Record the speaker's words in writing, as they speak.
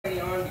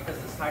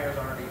tire's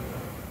already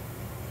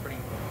pretty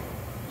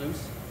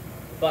loose.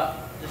 But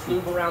just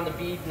lube around the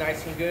bead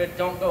nice and good.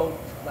 Don't go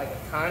like a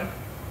ton.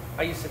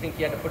 I used to think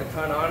you had to put a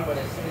ton on, but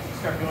as soon as you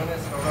start doing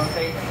this, it'll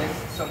rotate, and this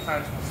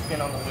sometimes will spin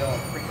on the wheel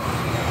and freak the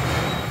machine out.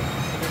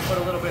 So just put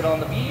a little bit on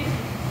the bead.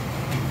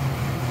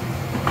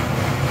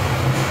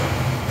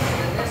 And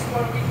then this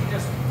one we can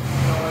just,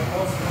 like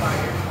most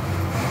tires,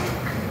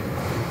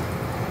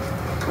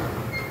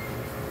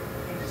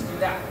 you can just do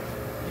that.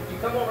 If you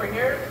come over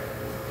here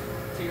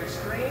to your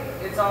screen,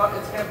 it's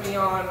going to be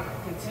on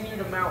continue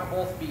to mount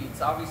both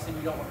beads. Obviously,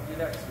 we don't want to do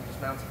that because we just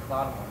mounted the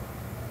bottom one.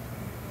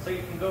 So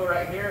you can go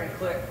right here and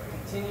click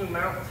continue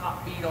mount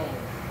top bead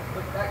only.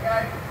 Click that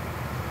guy.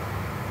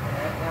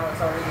 And now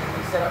it's already going to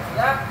be set up for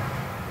that.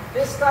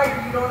 This tire,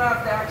 you don't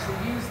have to actually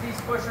use these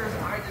pushers.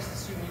 I just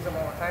assume use them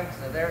all the time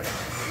because they're there.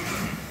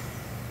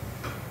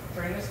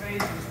 Turn this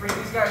phase, you just bring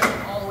these guys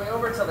all the way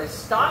over until they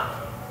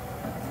stop.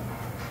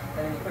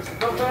 And then you push the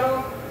go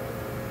pedal.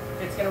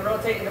 It's going to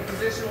rotate in the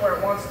position where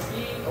it wants to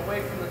be, away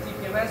from the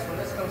TPMS when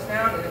this comes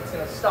down, and it's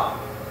going to stop.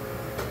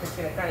 It's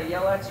going to kind of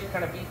yell at you,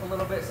 kind of beep a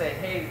little bit, say,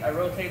 hey, I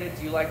rotated,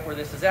 do you like where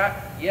this is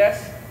at?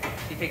 Yes.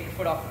 You take your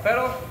foot off the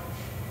pedal,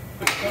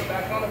 put your foot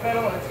back on the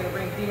pedal, and it's going to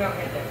bring the D-mount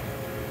head down.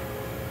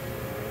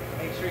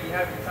 Make sure you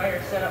have your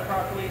tire set up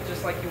properly,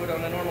 just like you would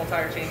on a normal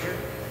tire changer.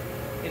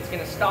 It's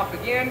going to stop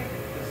again.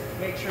 Just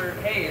make sure,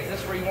 hey, is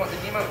this where you want the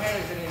D-mount head?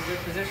 Is it in a good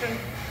position?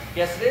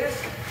 Yes, it is.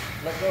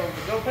 Let go of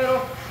the go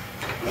pedal.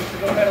 Push the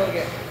go pedal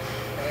again,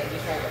 and then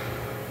just hold it.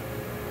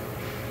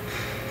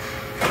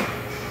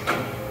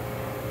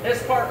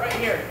 This part right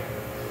here,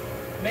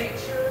 make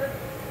sure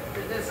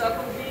that this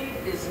upper bead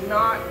is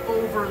not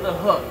over the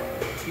hook.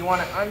 You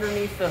want it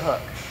underneath the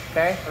hook,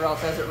 okay? Or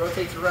else as it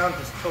rotates around,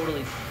 just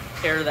totally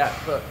tear that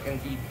hook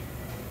and bead.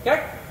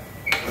 Okay?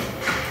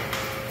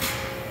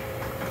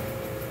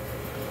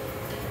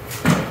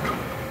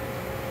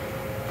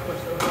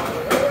 Push those all the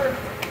way over.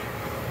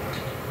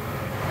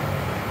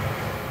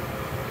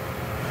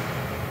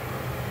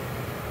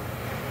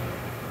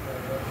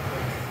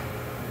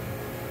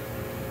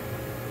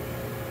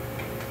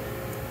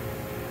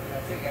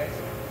 That's it, guys.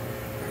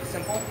 Pretty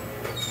simple.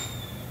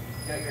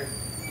 You got your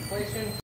deflation.